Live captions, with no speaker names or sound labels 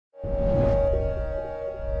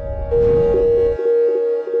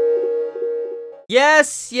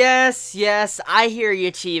Yes, yes, yes, I hear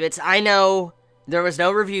you, Chibits. I know there was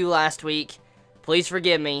no review last week. Please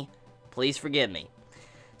forgive me. Please forgive me.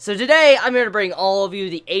 So today, I'm here to bring all of you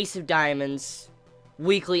the Ace of Diamonds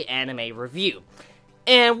weekly anime review.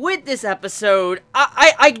 And with this episode,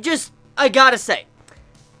 I gotta say,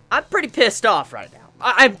 I'm pretty pissed off right now.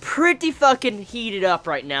 I'm pretty fucking heated up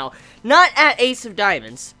right now. Not at Ace of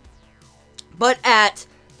Diamonds, but at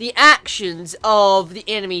the actions of the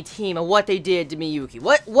enemy team and what they did to Miyuki.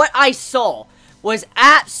 What I saw was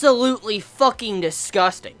absolutely fucking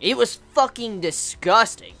disgusting. It was fucking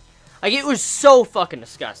disgusting. Like, it was so fucking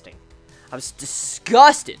disgusting. I was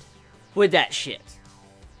disgusted with that shit.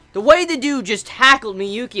 The way the dude just tackled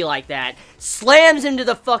Miyuki like that, slams him to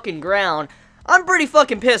the fucking ground, I'm pretty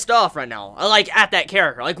fucking pissed off right now. Like, at that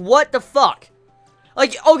character. Like, what the fuck?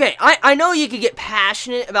 Like, okay, I know you can get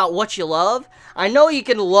passionate about what you love. I know you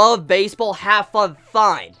can love baseball, have fun,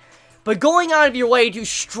 fine. But going out of your way to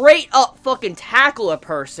straight up fucking tackle a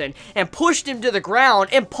person and push them to the ground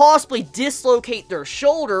and possibly dislocate their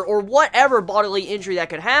shoulder or whatever bodily injury that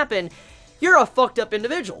could happen, you're a fucked up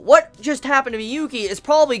individual. What just happened to Miyuki is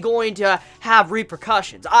probably going to have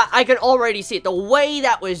repercussions. I can already see it. The way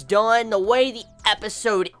that was done, the way the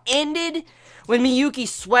episode ended, with Miyuki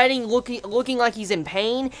sweating, looking like he's in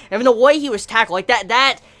pain, and the way he was tackled, like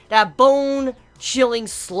that bone-chilling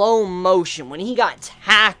slow motion when he got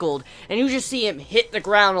tackled, and you just see him hit the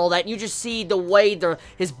ground and all that, and you just see the way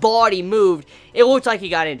his body moved. It looked like he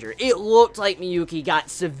got injured. It looked like Miyuki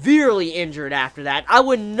got severely injured after that. I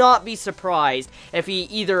would not be surprised if he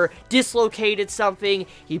either dislocated something,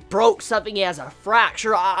 he broke something, he has a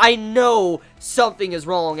fracture. I know something is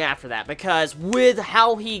wrong after that, because with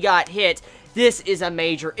how he got hit, this is a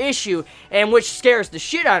major issue, and which scares the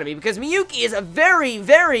shit out of me, because Miyuki is a very,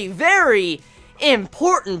 very, very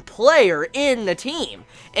important player in the team.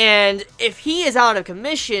 And if he is out of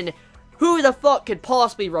commission, who the fuck could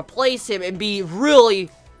possibly replace him and be really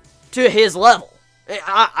to his level?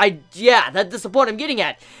 Yeah, that's the point I'm getting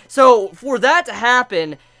at. So, for that to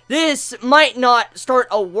happen, this might not start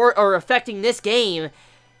affecting this game,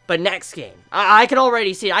 but next game. I can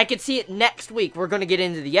already see it. I can see it next week. We're going to get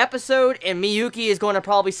into the episode, and Miyuki is going to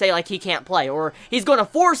probably say, like, he can't play. Or he's going to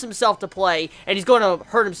force himself to play, and he's going to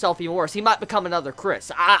hurt himself even worse. He might become another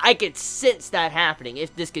Chris. I could sense that happening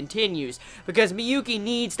if this continues, because Miyuki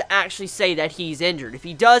needs to actually say that he's injured. If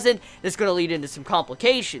he doesn't, this is going to lead into some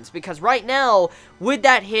complications, because right now, with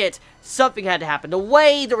that hit, something had to happen. The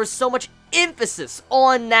way there was so much emphasis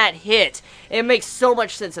on that hit, it makes so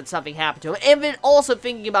much sense that something happened to him. And then also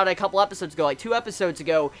thinking about it a couple episodes ago, like 2 episodes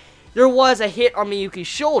ago, there was a hit on Miyuki's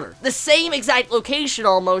shoulder. The same exact location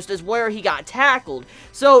almost as where he got tackled.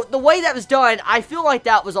 So the way that was done, I feel like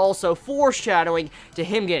that was also foreshadowing to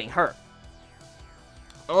him getting hurt.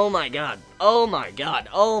 Oh my god. Oh my god.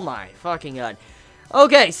 Oh my fucking god.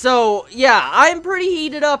 Okay, so yeah, I'm pretty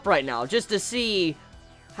heated up right now just to see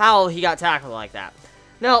how he got tackled like that.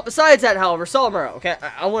 Now, besides that, however, Sawamura, okay,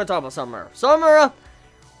 I want to talk about Sawamura. Sawamura,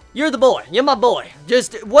 you're the boy. You're my boy.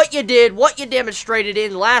 Just what you did, what you demonstrated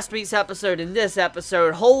in last week's episode and this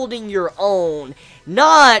episode, holding your own,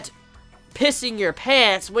 not pissing your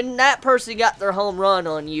pants when that person got their home run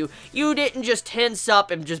on you. You didn't just tense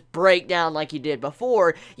up and just break down like you did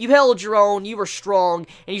before. You held your own, you were strong,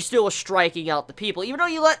 and you still were striking out the people. Even though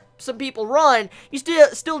you let some people run, you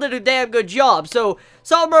still did a damn good job. So,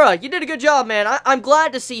 Sawamura, you did a good job, man. I'm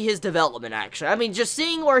glad to see his development, actually. I mean, just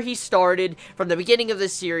seeing where he started from the beginning of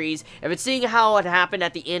this series, and seeing how it happened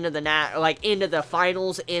at the end of the end of the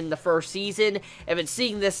finals in the first season, and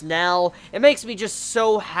seeing this now, it makes me just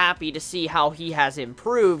so happy to see how he has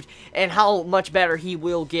improved, and how much better he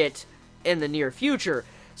will get in the near future.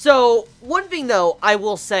 So, one thing, though, I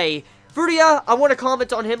will say, Furia, I want to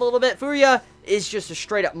comment on him a little bit. Furia is just a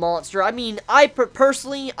straight-up monster. I mean,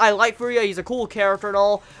 personally, I like Furia. He's a cool character and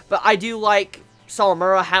all, but I do like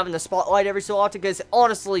Sawamura having the spotlight every so often, because,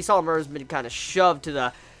 honestly, Sawamura's been kind of shoved to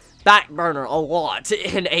the back burner a lot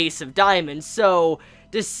in Ace of Diamonds, so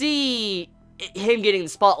to see him getting the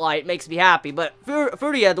spotlight makes me happy. But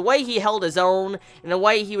Furia, the way he held his own, and the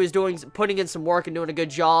way he was putting in some work and doing a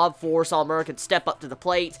good job for Sawamura could step up to the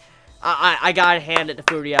plate, I gotta hand it to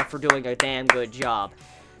Furia for doing a damn good job.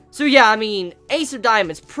 So yeah, I mean, Ace of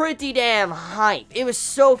Diamonds, pretty damn hype. It was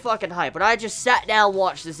so fucking hype. When I just sat down and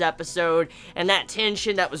watched this episode, and that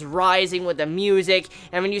tension that was rising with the music,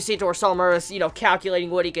 and when you see Tor Sawamura's, you know, calculating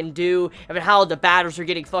what he can do, and how the battles are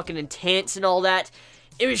getting fucking intense and all that,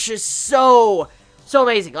 it was just so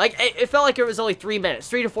amazing. Like, it felt like it was only 3 minutes,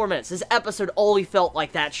 3 to 4 minutes. This episode only felt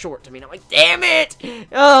like that short to me, and I'm like, damn it!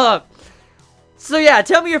 So yeah,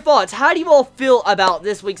 tell me your thoughts. How do you all feel about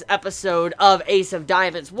this week's episode of Ace of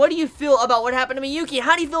Diamonds? What do you feel about what happened to Miyuki?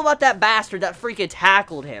 How do you feel about that bastard that freaking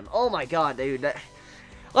tackled him? Oh my god, dude.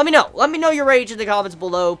 Let me know. Let me know your rage in the comments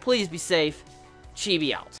below. Please be safe. Chibi out.